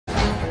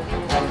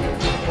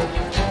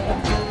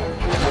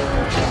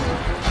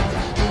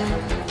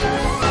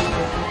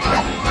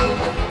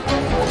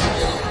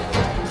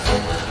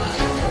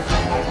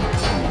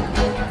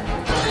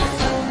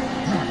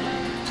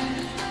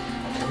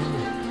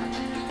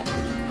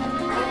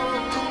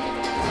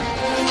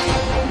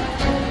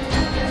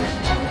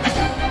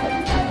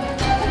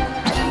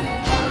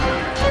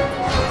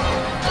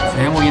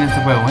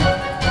este juego,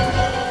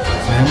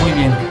 se ve muy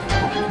bien.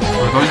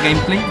 Sobre todo el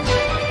gameplay.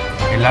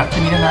 El arte,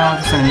 mira nada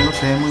más de sus enemigos,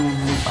 se ve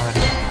muy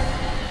padre.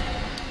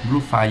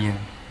 Blue Fire,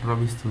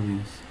 Robbie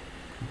Studios,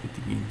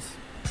 Cricket Games.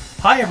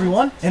 Hi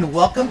everyone, and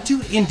welcome to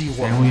Indie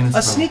World,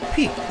 a sneak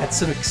peek at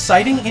some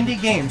exciting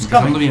indie games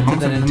coming to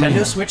the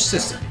Nintendo Switch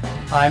system.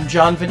 I'm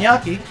John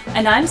Vignacchi.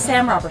 And I'm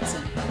Sam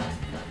Robertson.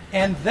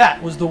 And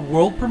that was the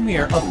world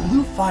premiere of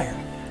Blue Fire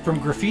from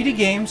Graffiti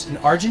Games and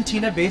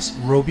Argentina-based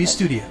Robbie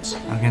Studios.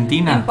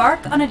 Argentina.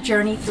 Embark on a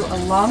journey through a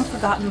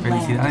long-forgotten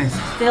land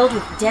filled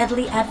with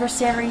deadly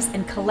adversaries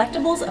and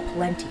collectibles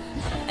aplenty,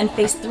 and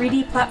face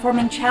 3D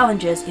platforming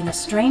challenges in a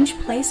strange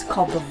place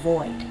called the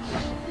Void.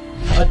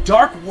 A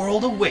dark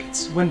world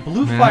awaits when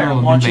Blue Fire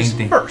launches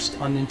first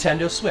on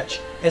Nintendo Switch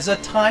as a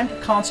timed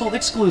console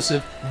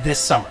exclusive this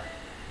summer.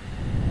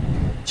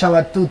 Ciao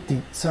a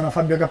tutti, sono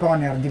Fabio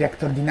Caponer,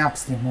 director di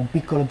Napstream, un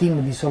piccolo team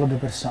di solo 2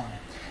 persone,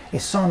 e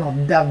sono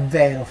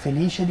davvero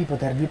felice di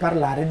potervi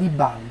parlare di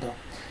Baldo.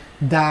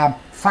 Da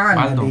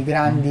fan dei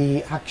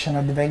grandi action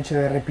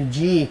adventure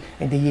RPG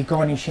e degli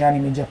iconici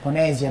anime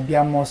giapponesi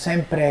abbiamo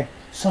sempre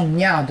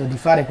sognato di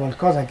fare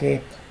qualcosa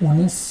che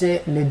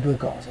unisse le due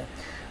cose.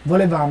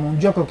 Volevamo un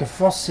gioco che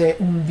fosse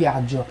un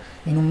viaggio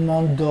in un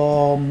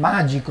mondo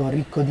magico,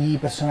 ricco di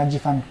personaggi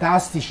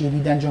fantastici,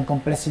 di dungeon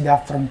complessi da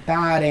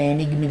affrontare,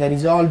 enigmi da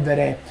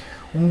risolvere,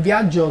 un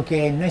viaggio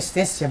che noi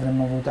stessi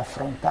avremmo voluto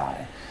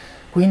affrontare.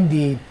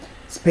 Quindi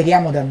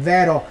speriamo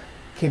davvero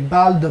che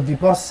Baldo vi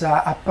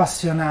possa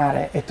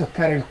appassionare e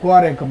toccare il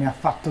cuore come ha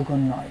fatto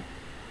con noi.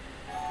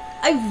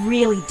 I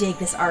really dig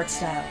this art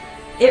style.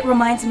 It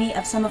reminds me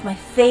of some of my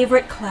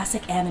favorite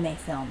classic anime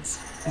films.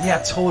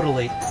 Yeah,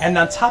 totally. And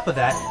on top of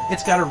that,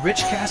 it's got a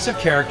rich cast of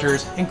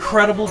characters,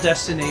 incredible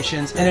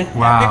destinations, and an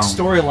epic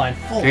storyline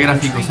full of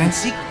intriguing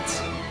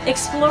secrets.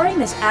 Exploring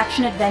this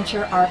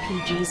action-adventure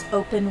RPG's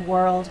open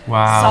world,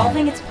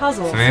 solving its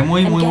puzzles, and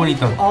getting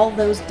through all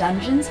those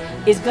dungeons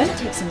is going to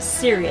take some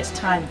serious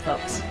time,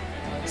 folks.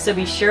 So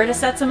be sure to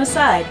set some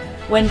aside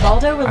when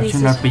Baldo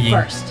releases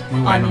first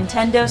on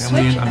Nintendo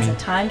Switch as a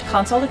timed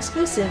console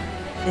exclusive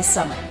this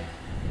summer.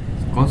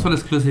 Console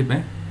exclusive,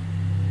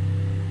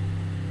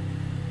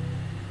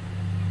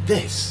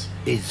 This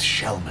is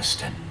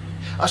Shelmerston,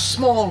 a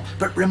small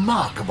but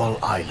remarkable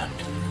island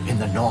in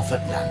the North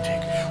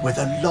Atlantic with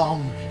a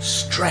long,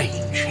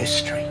 strange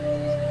history.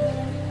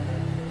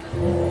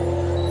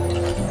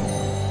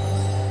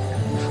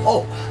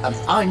 Oh,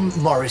 I'm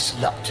Maurice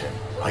Lupton.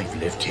 I've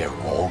lived here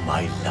all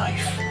my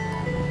life.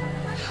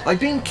 I've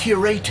been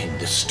curating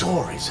the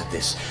stories of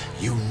this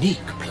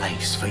unique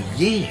place for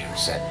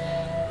years, and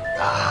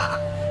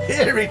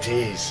here it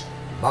is,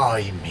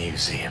 my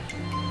museum.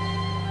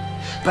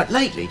 But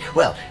lately,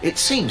 well, it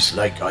seems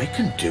like I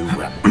can do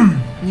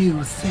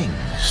new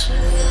things.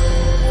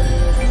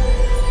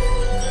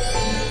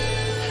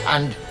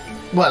 And,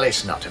 well,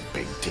 it's not a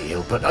big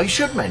deal, but I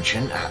should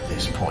mention at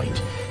this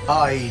point,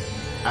 I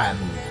am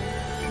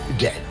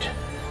dead.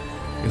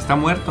 Está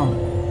muerto.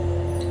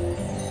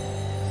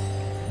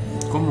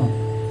 ¿Cómo?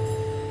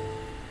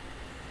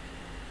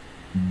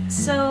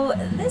 So,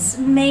 this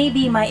may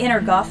be my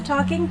inner goth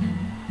talking,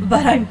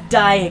 but I'm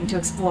dying to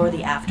explore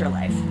the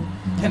afterlife.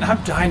 And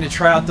I'm dying to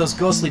try out those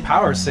ghostly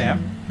powers,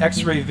 Sam.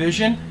 X-ray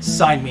vision,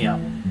 sign me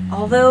up.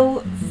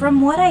 Although, from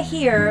what I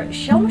hear,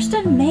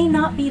 Shelmerston may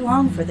not be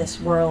long for this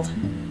world.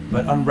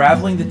 But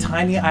unraveling the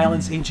tiny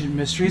island's ancient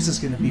mysteries is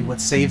going to be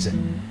what saves it.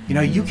 You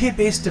know,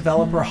 UK-based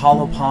developer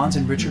Hollow Ponds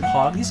and Richard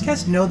Hogg, these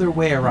guys know their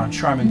way around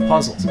charming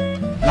puzzles.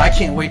 And I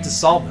can't wait to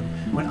solve them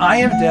when I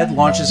Am Dead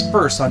launches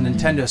first on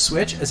Nintendo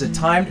Switch as a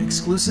timed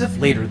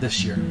exclusive later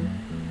this year.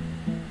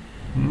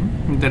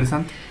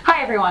 Interesante.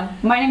 Hi everyone,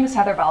 my name is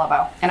Heather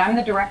Bellabo, and I'm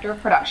the Director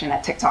of Production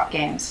at TikTok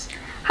Games.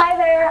 Hi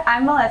there,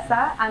 I'm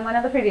Melissa. I'm one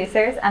of the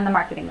producers and the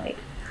marketing lead.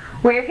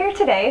 We're here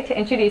today to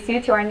introduce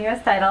you to our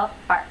newest title,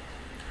 Bark.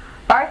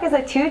 Bark is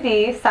a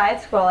 2D,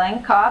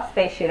 side-scrolling, co-op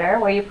space shooter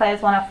where you play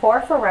as one of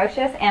 4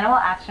 ferocious animal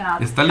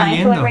astronauts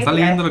trying to liberate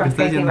the Earth from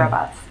crazy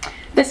robots.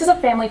 This is a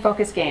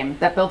family-focused game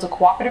that builds a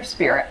cooperative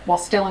spirit while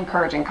still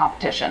encouraging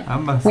competition.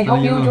 We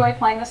hope you enjoy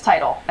playing this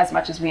title as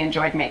much as we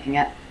enjoyed making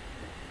it.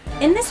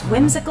 In this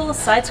whimsical,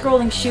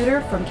 side-scrolling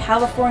shooter from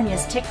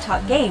California's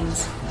TikTok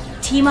Games,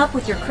 team up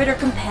with your critter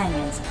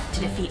companions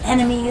to defeat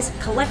enemies,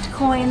 collect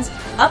coins,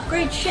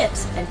 upgrade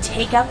ships, and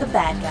take out the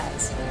bad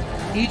guys.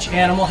 Each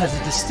animal has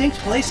a distinct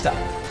playstyle,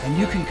 and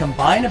you can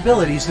combine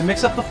abilities to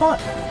mix up the fun.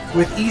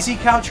 With Easy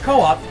Couch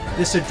Co-op,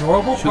 this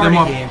adorable party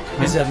game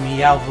is a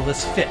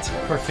Meowvelous fit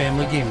for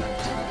family game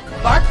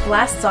night. Bark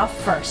blasts off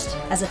first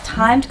as a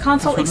timed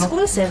console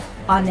exclusive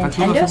on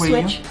Nintendo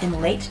Switch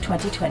in late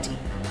 2020.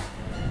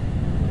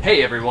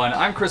 Hey everyone,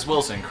 I'm Chris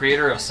Wilson,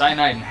 creator of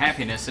Cyanide and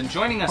Happiness, and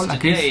joining us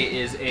today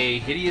is a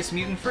hideous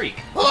mutant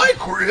freak. Hi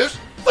Chris,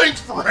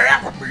 thanks for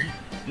having me.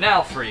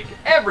 Now freak,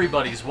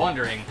 everybody's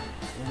wondering,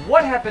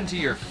 what happened to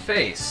your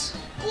face?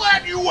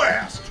 Glad you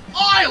asked.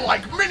 I,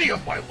 like many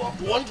of my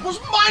loved ones, was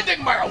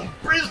minding my own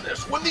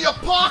business when the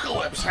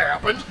apocalypse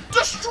happened,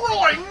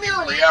 destroying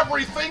nearly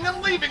everything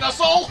and leaving us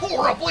all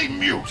horribly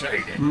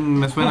mutated.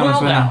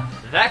 Well now,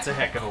 That's a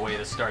heck of a way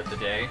to start the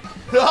day.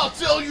 I'll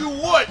tell you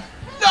what,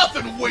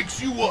 nothing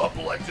wakes you up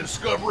like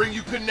discovering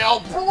you can now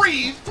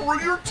breathe through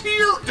your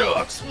tear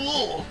ducts.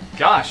 Ugh.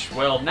 Gosh,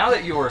 well, now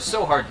that you are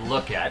so hard to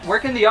look at, where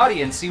can the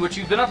audience see what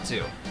you've been up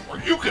to?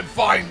 Well, you can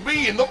find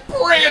me in the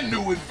brand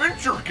new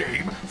adventure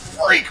game,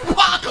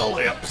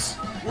 Freakpocalypse,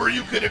 where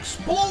you can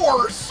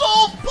explore,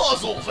 solve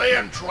puzzles,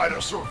 and try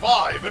to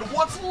survive in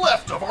what's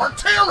left of our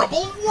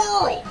terrible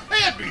world.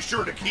 And be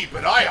sure to keep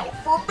an eye out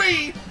for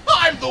me.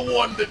 I'm the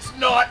one that's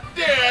not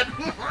dead.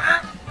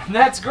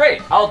 That's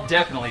great. I'll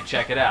definitely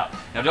check it out.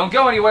 Now don't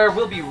go anywhere.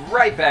 We'll be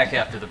right back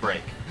after the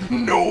break.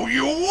 No,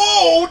 you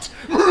won't.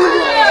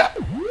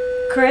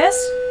 Chris?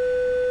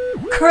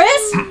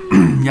 Chris?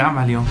 Ya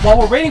valió. While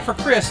we're waiting for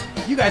Chris,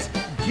 you guys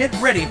get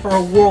ready for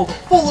a world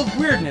full of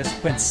weirdness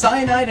when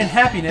Cyanide and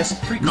Happiness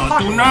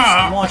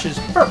Freakpocalypse launches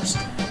first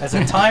as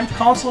a timed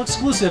console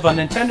exclusive on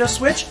Nintendo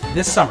Switch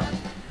this summer.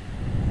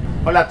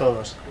 Hola a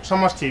todos,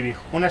 somos Chivig,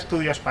 un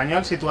estudio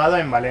español situado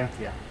en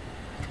Valencia.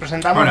 Os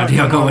presentamos Hola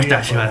tío, ¿cómo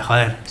estás?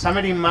 Joder.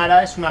 Summer in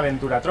Mara es una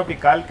aventura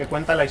tropical que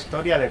cuenta la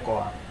historia de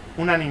Koa,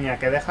 una niña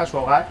que deja su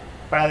hogar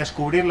para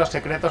descubrir los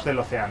secretos del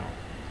océano.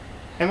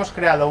 Hemos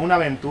creado una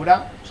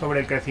aventura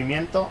sobre el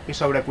crecimiento y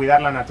sobre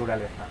cuidar la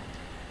naturaleza.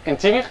 En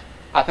Chivig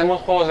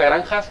hacemos juegos de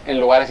granjas en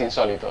lugares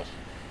insólitos.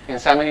 En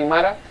Summer in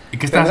Mara ¿y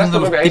qué están haciendo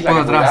los tipos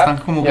de atrás? ¿Están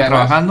como que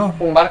trabajando?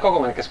 Un barco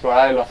con el que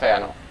explorar el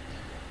océano.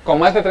 Con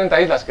más de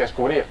 30 islas que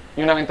descubrir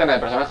y una veintena de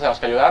personajes a los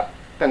que ayudar,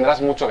 tendrás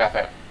mucho que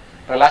hacer.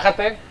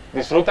 Relájate,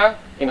 disfruta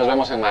y nos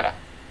vemos en Mara.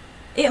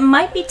 It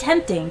might be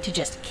tempting to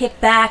just kick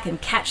back and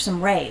catch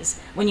some rays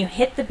when you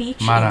hit the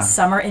beach in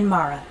Summer in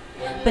Mara.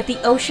 But the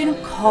ocean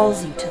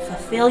calls you to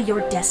fulfill your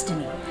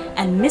destiny,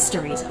 and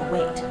mysteries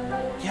await.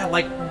 Yeah,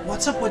 like,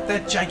 what's up with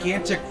that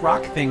gigantic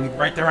rock thing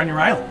right there on your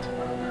island?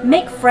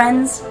 Make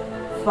friends,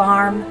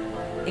 farm,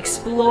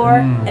 explore,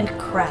 and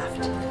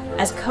craft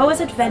as Koa's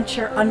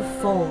adventure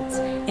unfolds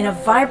in a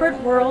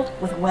vibrant world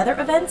with weather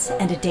events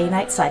and a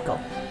day-night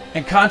cycle.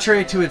 And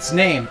contrary to its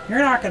name, you're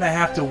not going to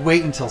have to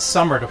wait until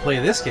summer to play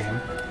this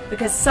game.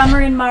 Because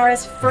Summer in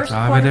Mara's first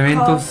port of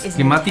call is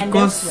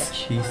Nintendo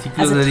Switch,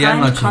 as a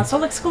timed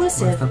console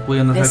exclusive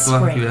this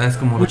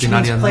spring. Which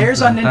means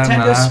players on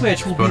Nintendo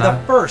Switch will be the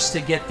first to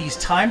get these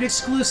timed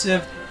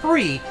exclusive,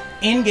 free,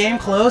 in-game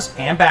clothes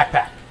and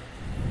backpack.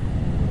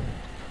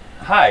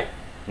 Hi,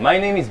 my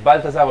name is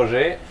Balthazar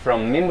Roger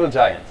from Nimble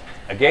Giant,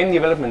 a game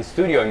development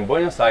studio in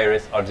Buenos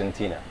Aires,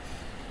 Argentina.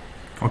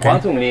 Okay.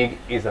 Quantum League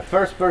is a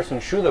first-person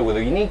shooter with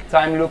a unique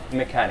time loop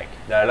mechanic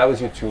that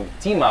allows you to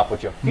team up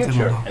with your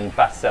future and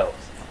past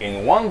selves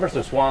in 1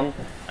 vs 1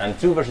 and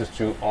 2 vs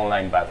 2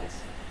 online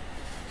battles.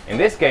 In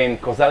this game,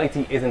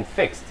 causality isn't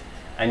fixed,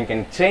 and you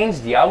can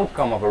change the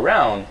outcome of a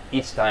round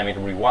each time it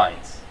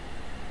rewinds.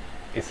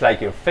 It's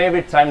like your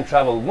favorite time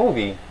travel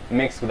movie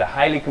mixed with a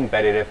highly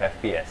competitive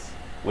FPS.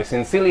 We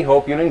sincerely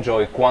hope you'll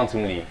enjoy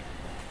Quantum League.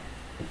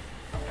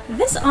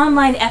 This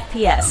online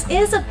FPS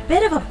is a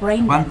bit of a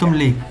brain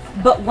bender,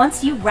 but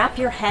once you wrap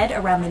your head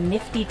around the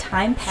nifty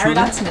time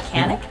paradox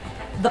mechanic,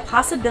 the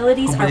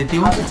possibilities are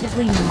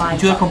positively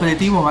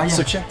mind-blowing.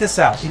 So check this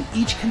out. In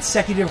each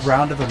consecutive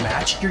round of a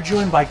match, you're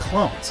joined by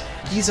clones.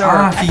 These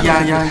are and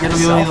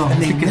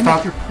they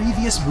mimic your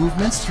previous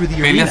movements through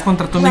the arena.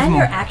 Plan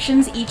your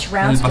actions each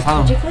round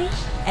strategically,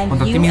 and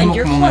you and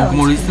your clones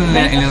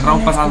may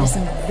into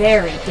some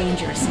very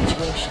dangerous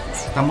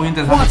situations. Está muy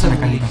interesante esa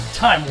mecánica.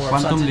 Time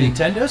Warps on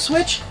Nintendo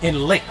Switch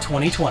in late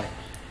 2020.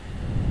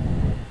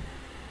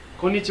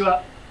 こんにち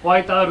は、ホワ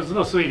イトアールズ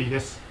のスウェリーで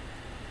す。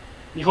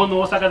日本の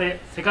大阪で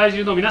世界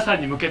中の皆さ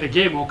んに向けて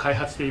ゲームを開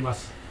発していま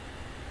す。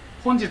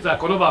本日は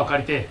この場を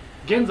借りて、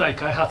現在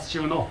開発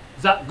中の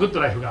ザ・グッド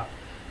ライフが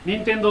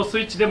Nintendo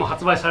Switch でも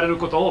発売される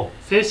ことを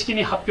正式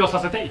に発表さ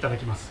せていただ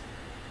きます。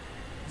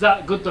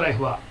ザ・グッドライ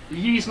フはイ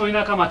ギリスの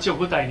田舎町を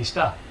舞台にし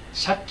た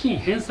借金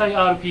返済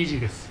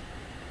RPG です。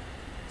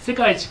世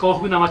界一幸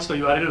福な町と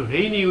言われる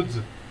レイニーウッ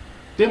ズ。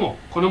でも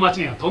この町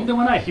にはとんで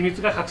もない秘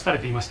密が隠され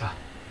ていました。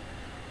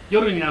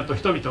夜になると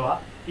人々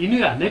は犬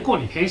や猫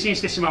に変身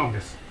してしまうん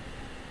です。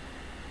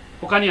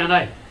他には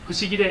ない不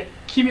思議で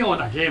奇妙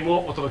なゲーム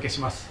をお届けし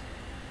ます。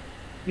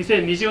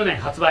2020年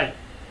発売、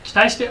期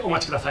待してお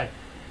待ちください。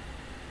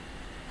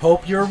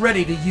Hope you're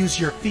ready to use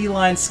your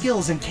feline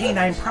skills and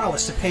canine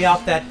prowess to pay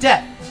off that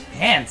debt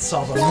and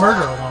solve a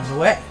murder along the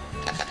way.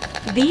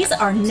 These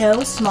are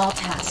no small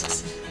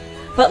tasks,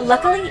 but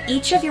luckily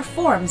each of your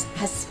forms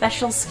has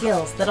special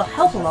skills that'll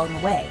help along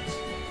the way.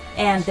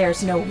 And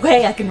there's no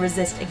way I can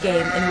resist a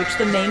game in which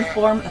the main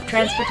form of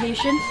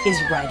transportation is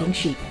riding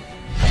sheep.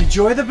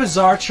 Enjoy the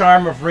bizarre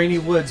charm of Rainy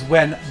Woods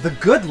when The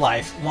Good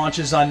Life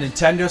launches on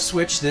Nintendo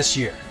Switch this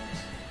year.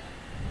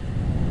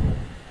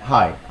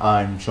 Hi,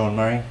 I'm Sean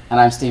Murray. And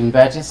I'm Stephen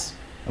Burgess.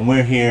 And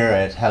we're here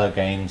at Hello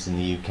Games in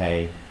the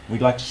UK.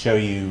 We'd like to show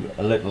you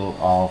a little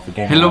of the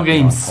game Hello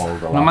Games,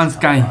 No Man's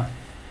Sky.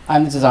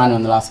 I'm the designer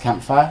on The Last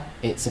Campfire.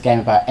 It's a game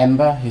about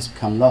Ember, who's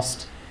become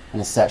lost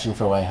and is searching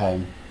for a way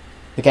home.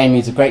 The game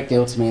means a great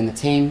deal to me and the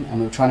team, and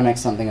we were trying to make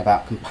something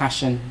about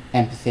compassion,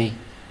 empathy,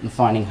 and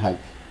finding hope.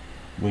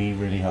 We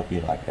really hope you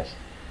like it.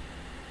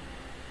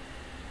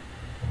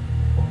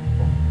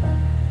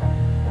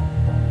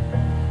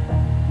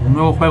 Un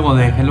nuevo juego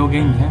de Hello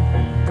Games,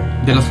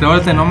 de los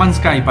creadores de No Man's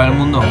Sky para el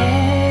mundo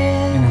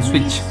en el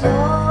Switch.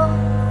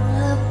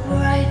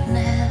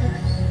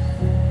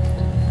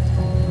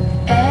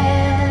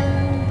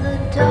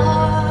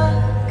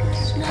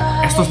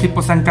 Estos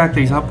tipos se han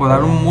caracterizado por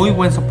dar un muy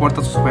buen soporte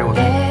a sus juegos.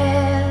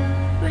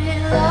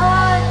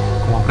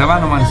 Como prueba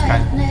No Man's Sky,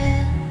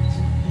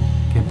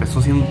 que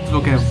empezó siendo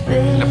lo que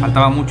le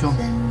faltaba mucho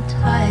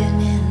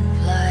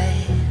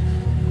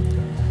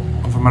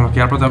conforme a lo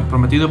que había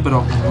prometido,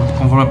 pero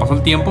conforme pasó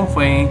el tiempo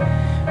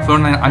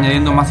fueron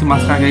añadiendo más y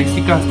más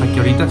características hasta que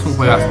ahorita es un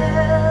juegazo.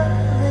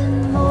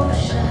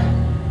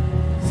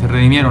 Se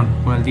redimieron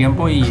con el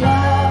tiempo y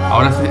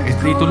ahora este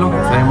título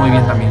se ve muy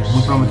bien también,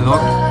 muy prometedor.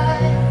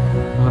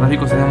 Los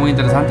gráficos se ven muy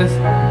interesantes,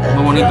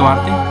 muy bonito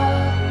arte,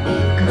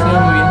 se ve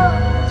muy bien.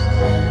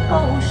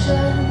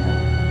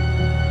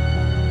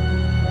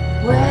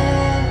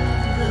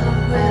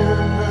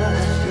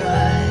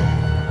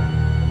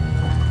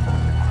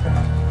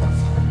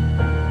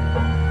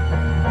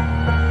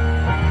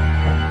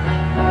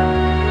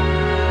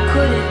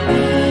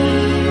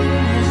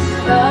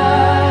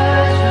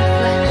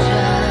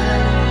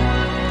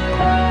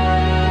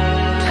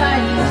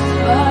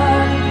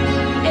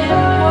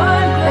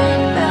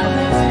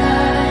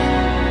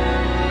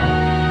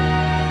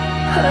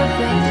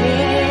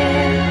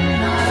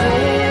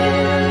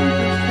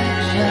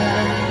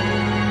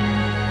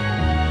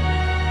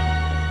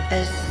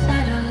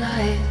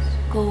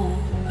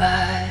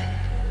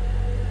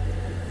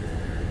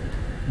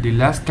 The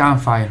Last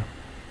Campfire.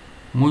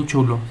 Muy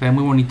chulo, se ve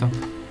muy bonito.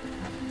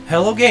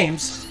 Hello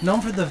Games,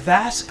 known for the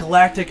vast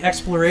galactic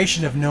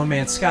exploration of No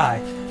Man's Sky,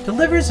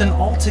 delivers an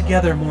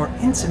altogether more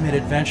intimate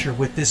adventure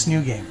with this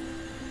new game.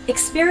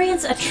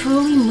 Experience a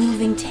truly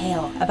moving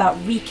tale about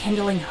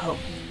rekindling hope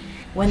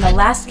when The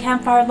Last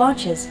Campfire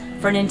launches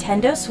for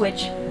Nintendo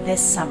Switch this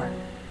summer.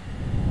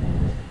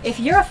 If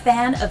you're a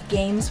fan of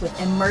games with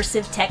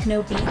immersive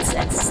techno beats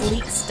and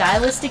sleek,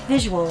 stylistic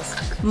visuals,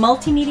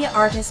 multimedia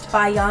artist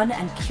Bayon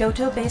and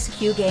Kyoto-based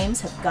Q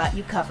Games have got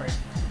you covered.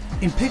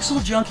 In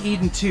Pixel Junk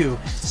Eden 2,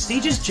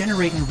 stages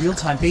generate in real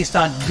time based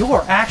on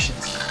your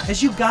actions,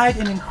 as you guide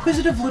an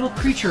inquisitive little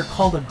creature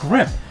called a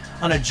Grimp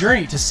on a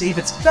journey to save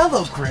its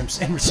fellow Grimps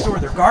and restore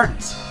their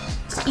gardens.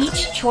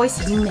 Each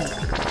choice you make,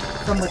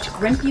 from which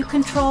Grimp you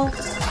control,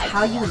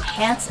 how you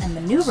enhance and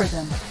maneuver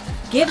them,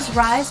 gives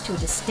rise to a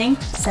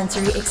distinct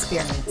sensory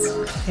experience.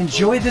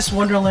 Enjoy this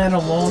wonderland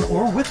alone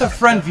or with a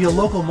friend via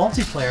local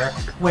multiplayer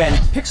when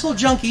Pixel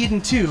Junk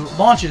Eden 2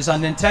 launches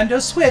on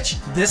Nintendo Switch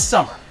this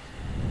summer.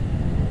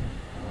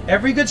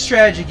 Every good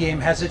strategy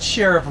game has its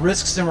share of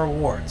risks and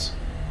rewards.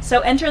 So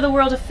enter the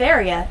world of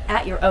Faeria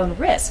at your own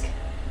risk.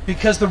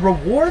 Because the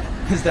reward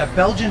is that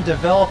Belgian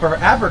developer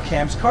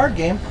Abercamp's card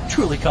game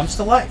truly comes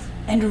to life.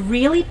 And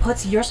really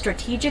puts your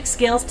strategic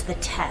skills to the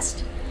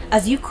test,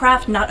 as you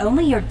craft not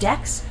only your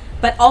decks,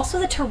 but also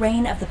the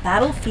terrain of the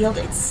battlefield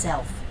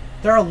itself.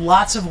 There are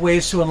lots of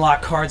ways to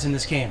unlock cards in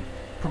this game.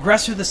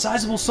 Progress through the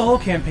sizable solo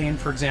campaign,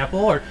 for example,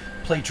 or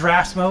play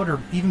draft mode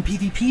or even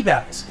PvP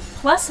battles.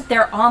 Plus,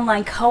 there are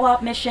online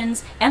co-op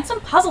missions and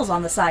some puzzles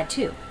on the side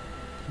too.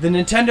 The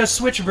Nintendo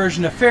Switch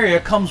version of Faeria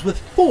comes with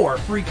 4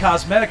 free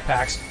cosmetic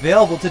packs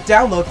available to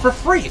download for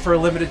free for a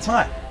limited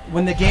time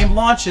when the game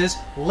launches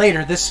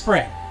later this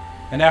spring.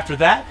 And after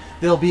that,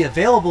 they'll be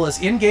available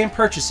as in-game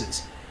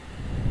purchases.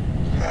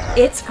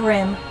 It's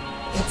grim,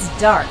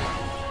 it's dark,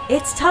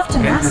 it's tough to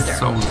master.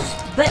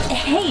 But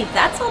hey,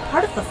 that's all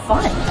part of the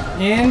fun.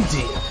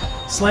 Indeed.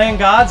 Slaying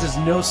gods is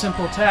no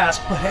simple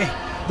task, but hey,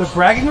 the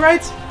bragging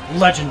rights?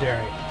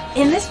 Legendary.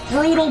 In this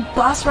brutal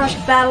boss rush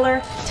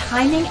battler,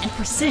 timing and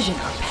precision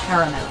are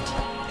paramount.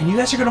 And you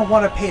guys are going to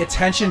want to pay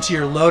attention to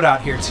your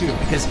loadout here too,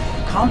 because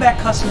combat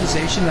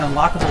customization and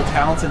unlockable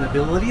talents and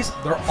abilities,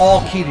 they're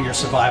all key to your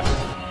survival.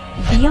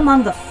 Be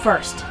among the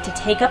first to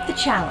take up the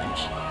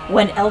challenge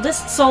when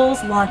Eldest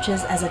Souls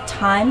launches as a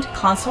timed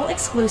console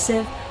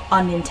exclusive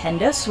on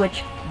Nintendo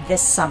Switch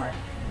this summer.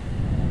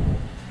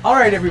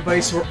 Alright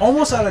everybody, so we're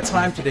almost out of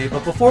time today,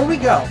 but before we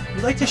go,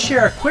 we'd like to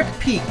share a quick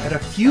peek at a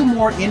few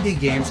more indie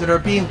games that are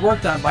being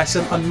worked on by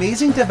some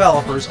amazing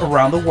developers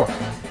around the world.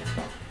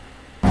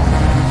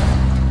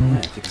 I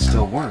think it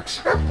still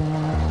works.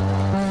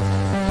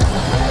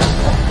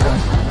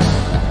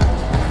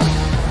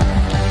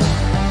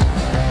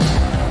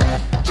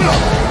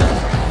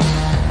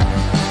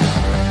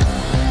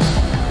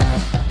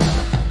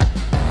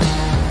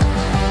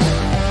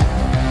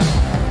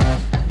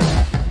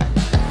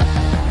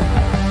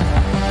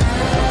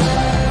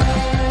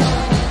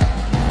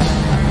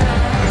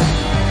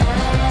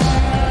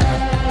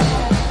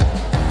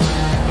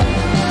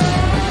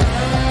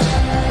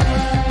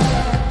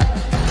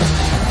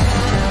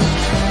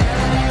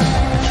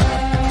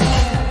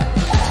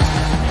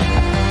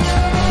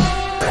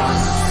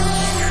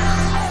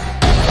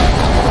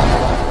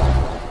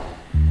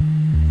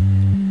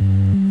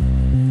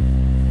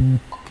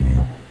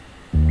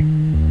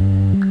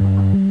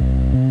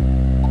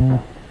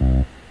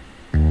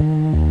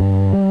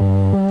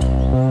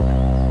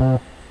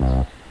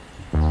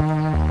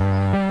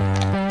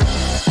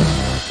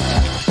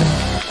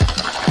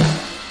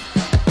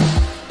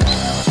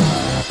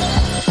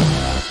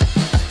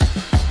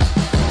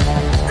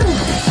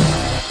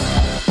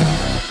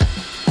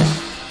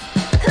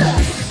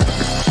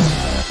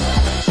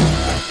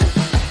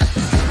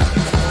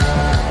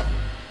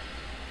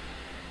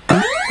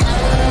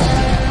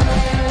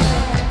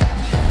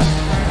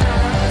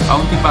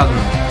 Bounty Patrol.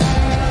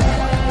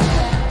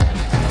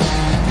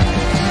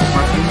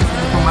 Un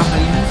poco más de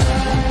indies.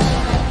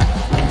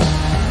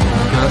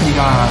 Que ahora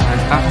siga el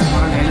staff,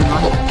 ahora que les va.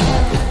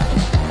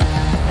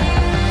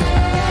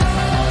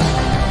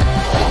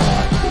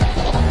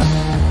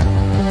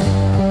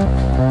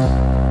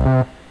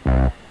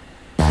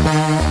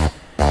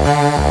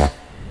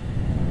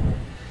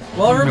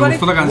 Well, everybody,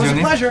 it was a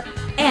pleasure.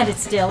 And it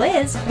still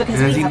is,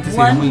 because we have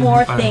one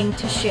more thing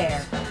to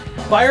share.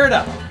 Fire it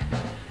up.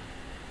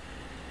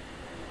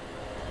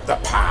 The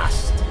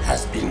past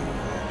has been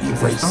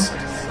erased.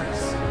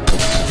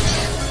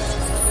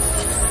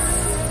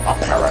 A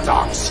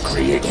paradox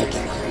created.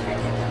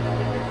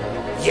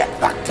 Yet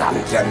the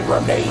gungeon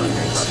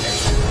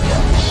remains.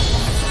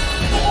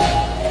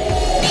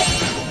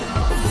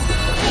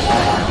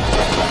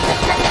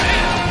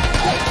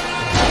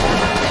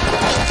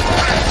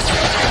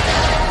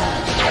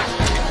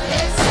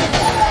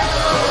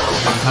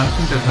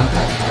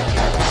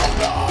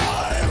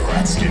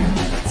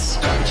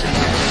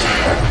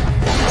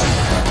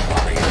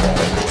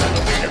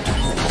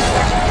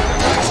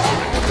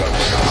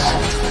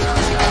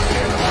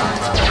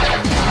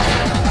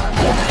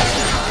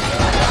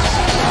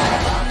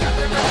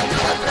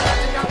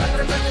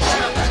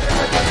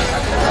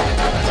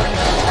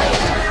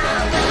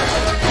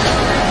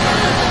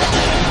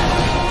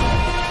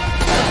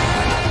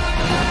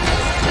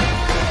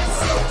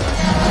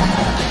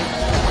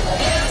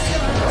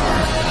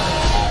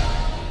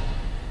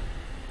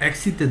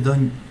 Exit the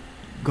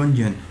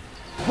gungeon.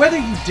 Whether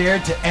you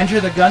dared to enter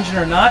the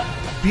gungeon or not,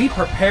 be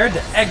prepared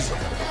to exit.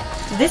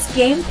 This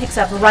game picks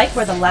up right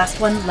where the last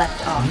one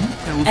left off,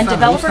 and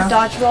developer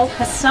Dodgeroll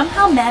has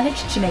somehow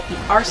managed to make the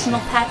Arsenal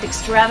Pack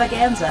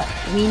extravaganza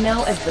we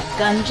know as the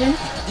Gungeon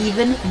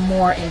even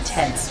more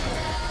intense,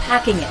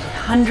 packing it with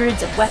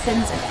hundreds of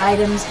weapons and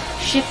items,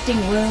 shifting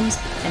rooms,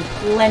 and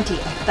plenty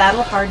of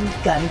battle-hardened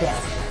gun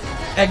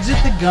death.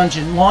 Exit the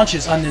Gungeon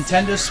launches on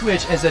Nintendo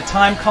Switch as a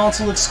Time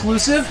console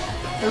exclusive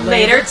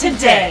later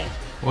today.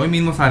 Hoy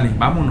mismo sale,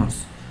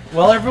 vámonos.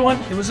 Well, everyone,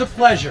 it was a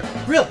pleasure,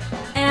 really.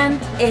 And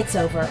it's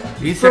over.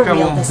 Y se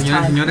acabó,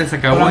 señoras y señores, se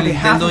acabó el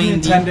Nintendo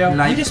Indie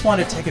Live. We just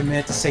want to take a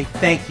minute to say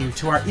thank you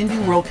to our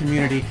Indie World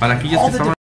community. Para aquellos que estaban